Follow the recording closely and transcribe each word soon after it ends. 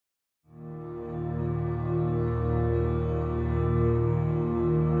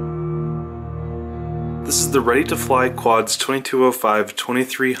This is the Ready to Fly Quads 2205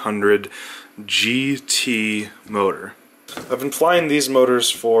 2300 GT motor. I've been flying these motors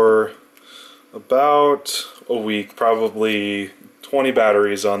for about a week, probably 20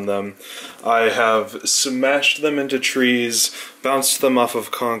 batteries on them. I have smashed them into trees, bounced them off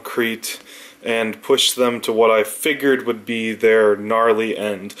of concrete, and pushed them to what I figured would be their gnarly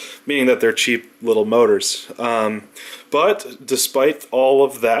end, meaning that they're cheap little motors. But despite all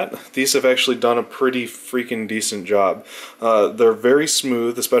of that, these have actually done a pretty freaking decent job. They're very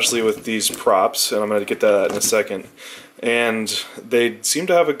smooth, especially with these props, and I'm going to get to that in a second. And they seem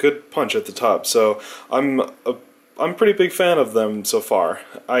to have a good punch at the top, so I'm a pretty big fan of them so far.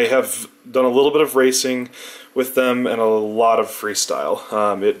 I have done a little bit of racing with them and a lot of freestyle.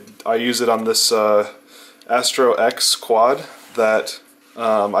 I use it on this Astro X quad that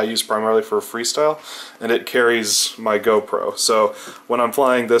I use primarily for freestyle, and it carries my GoPro. So when I'm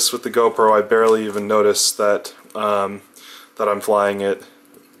flying this with the GoPro, I barely even notice that that I'm flying it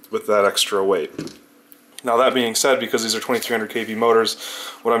with that extra weight. Now that being said, because these are 2300 kV motors,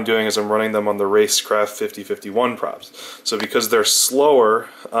 what I'm doing is I'm running them on the Racecraft 5051 props. So because they're slower,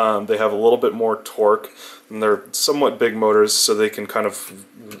 they have a little bit more torque, and they're somewhat big motors, so they can kind of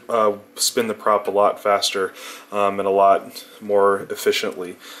spin the prop a lot faster and a lot more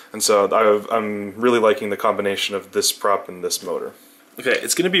efficiently. And so I'm really liking the combination of this prop and this motor. Okay,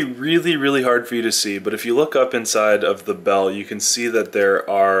 it's going to be really, really hard for you to see, but if you look up inside of the bell, you can see that there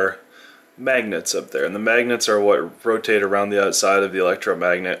are magnets up there, and the magnets are what rotate around the outside of the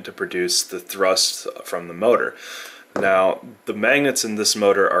electromagnet to produce the thrust from the motor. Now, the magnets in this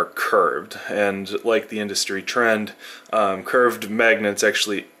motor are curved, and like the industry trend, curved magnets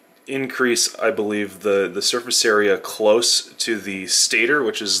actually increase, I believe, the surface area close to the stator,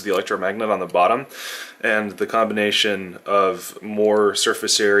 which is the electromagnet on the bottom, and the combination of more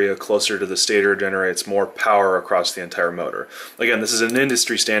surface area closer to the stator generates more power across the entire motor. Again, this is an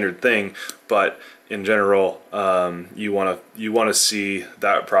industry standard thing, but in general, you want to see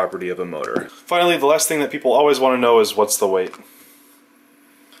that property of a motor. Finally, the last thing that people always want to know is what's the weight.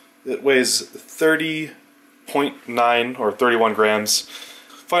 It weighs 30.9 or 31 grams.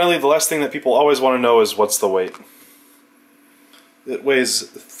 Finally, the last thing that people always want to know is what's the weight. It weighs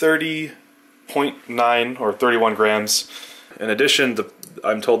 30.9 or 31 grams. In addition,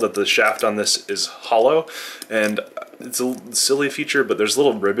 I'm told that the shaft on this is hollow, and it's a silly feature, but there's a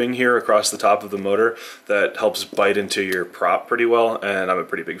little ribbing here across the top of the motor that helps bite into your prop pretty well, and I'm a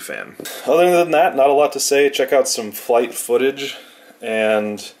pretty big fan. Other than that, not a lot to say. Check out some flight footage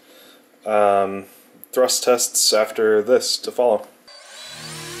and thrust tests after this to follow.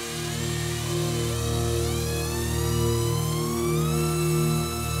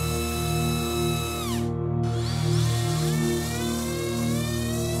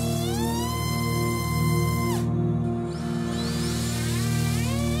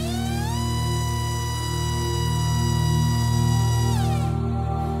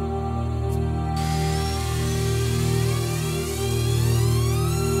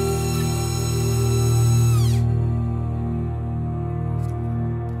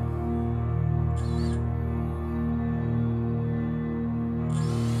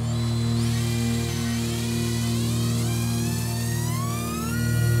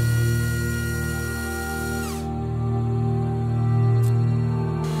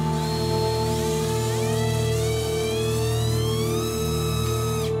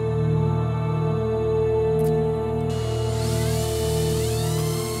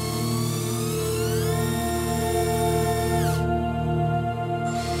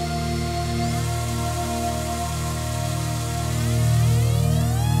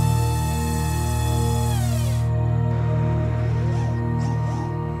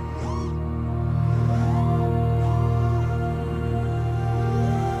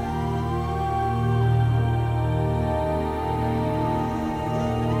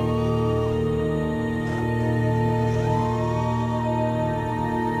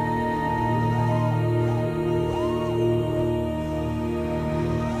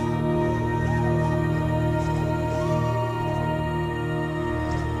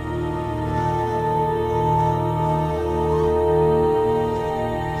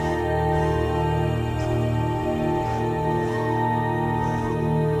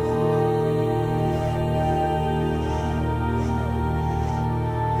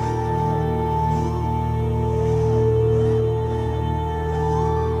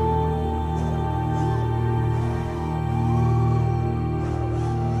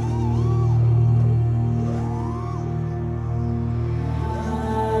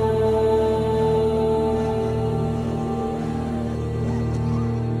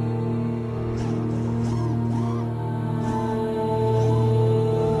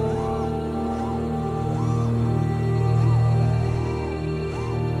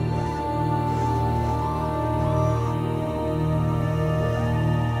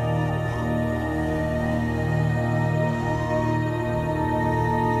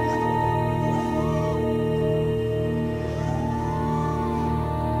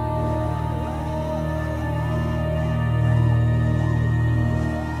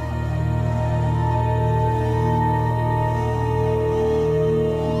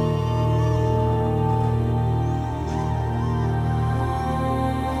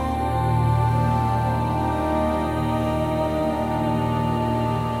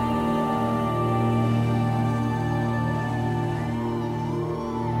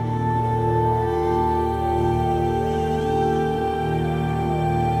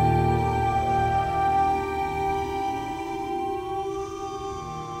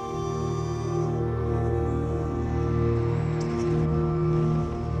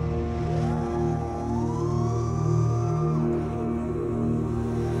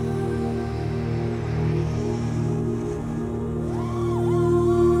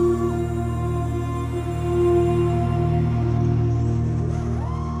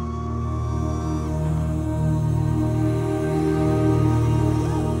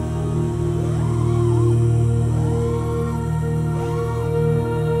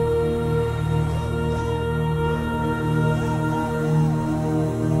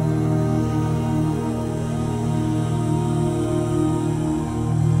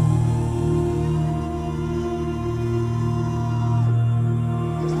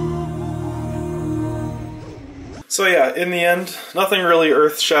 So yeah, in the end, nothing really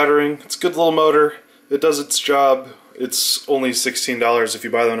earth-shattering. It's a good little motor. It does its job. It's only $16 if you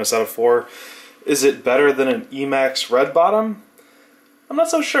buy them in a set of 4. Is it better than an Emax red bottom? I'm not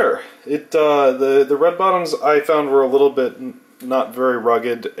so sure. The red bottoms I found were a little bit not very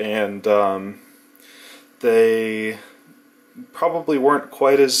rugged, and they probably weren't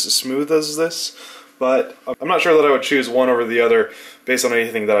quite as smooth as this, but I'm not sure that I would choose one over the other based on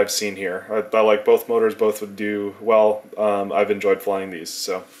anything that I've seen here. I like both motors, both would do well. I've enjoyed flying these,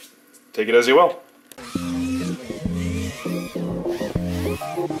 so take it as you will.